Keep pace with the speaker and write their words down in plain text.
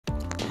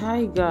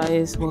Hi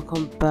guys,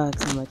 welcome back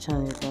to my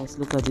channel. Guys,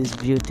 look at this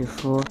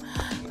beautiful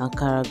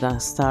Ankara gown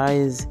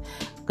styles.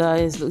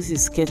 Guys, look, this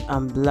is skirt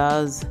and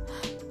blouse.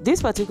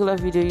 This particular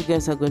video, you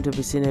guys are going to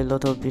be seeing a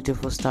lot of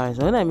beautiful styles.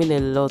 When I mean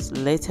a lot,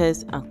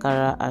 latest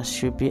Ankara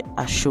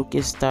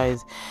showcase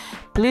styles.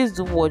 Please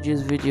do watch this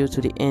video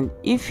to the end.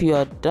 If you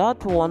are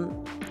that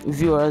one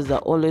viewers that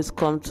always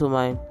come to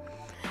my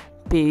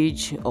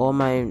page or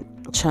my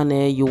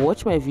channel, you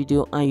watch my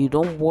video and you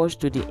don't watch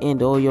to the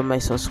end, or you're my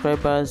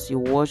subscribers, you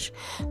watch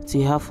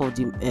to half of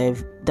the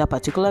that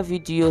particular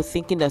video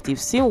thinking that you've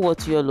seen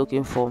what you're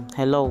looking for.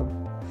 Hello,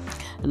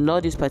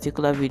 not this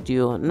particular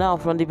video. Now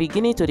from the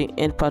beginning to the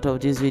end part of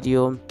this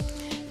video,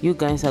 you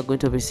guys are going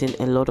to be seeing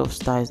a lot of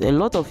styles, a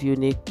lot of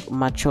unique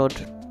matured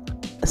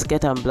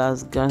skirt and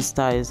blouse gown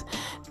styles.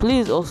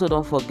 Please also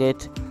don't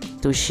forget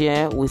to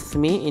share with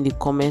me in the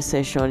comment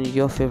section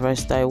your favorite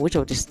style. Which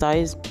of the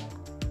styles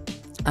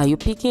are you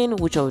picking?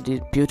 Which of the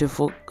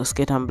beautiful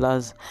skirt and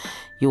blouse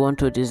you want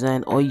to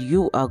design or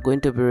you are going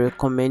to be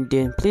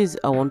recommending? Please,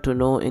 I want to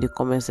know in the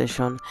comment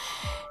section.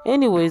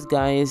 Anyways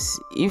guys,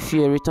 if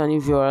you're returning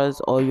viewers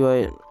or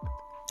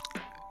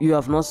you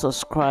have not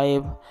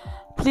subscribed,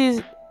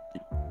 please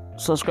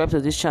subscribe to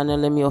this channel.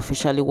 Let me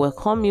officially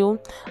welcome you,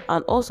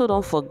 and also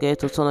don't forget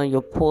to turn on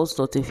your post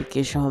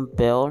notification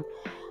bell.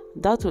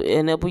 That will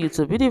enable you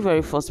to be the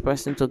very first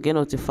person to get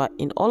notified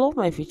in all of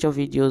my future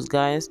videos.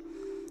 Guys,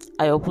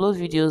 I upload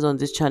videos on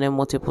this channel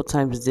multiple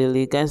times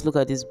daily. Guys, look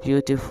at this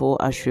beautiful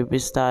ashrabi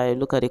style.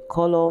 Look at the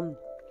color.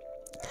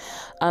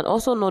 And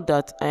also note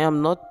that I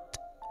am not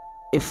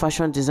a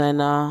fashion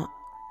designer,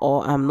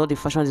 or I'm not the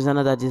fashion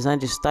designer that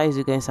designed the styles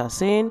you guys are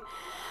seeing.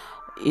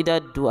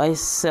 Either do I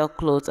sell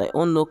clothes, I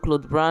own no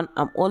clothes brand.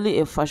 I'm only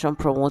a fashion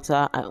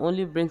promoter. I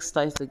only bring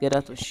styles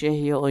together to share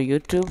here on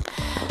YouTube.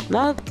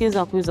 Now, kings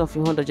and queens of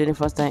 100 journey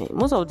first time,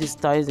 most of the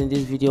styles in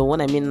this video, when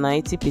I mean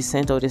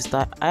 90% of the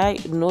style, I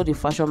know the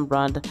fashion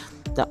brand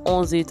that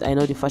owns it. I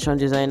know the fashion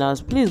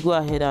designers. Please go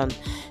ahead and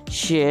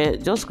share,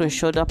 just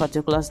screenshot that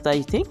particular style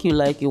you think you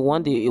like, you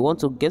want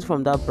to get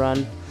from that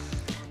brand.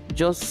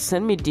 Just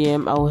send me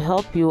DM. I will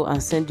help you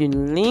and send you a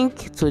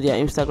link to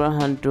their Instagram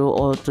handle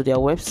or to their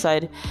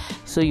website,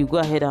 so you go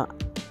ahead and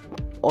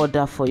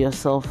order for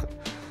yourself.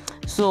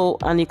 So,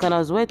 and you can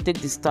as well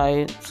take the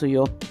style to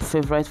your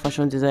favorite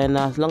fashion designer,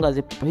 as long as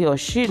he or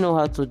she know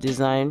how to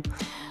design.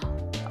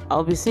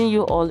 I'll be seeing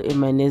you all in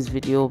my next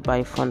video.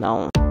 Bye for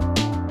now.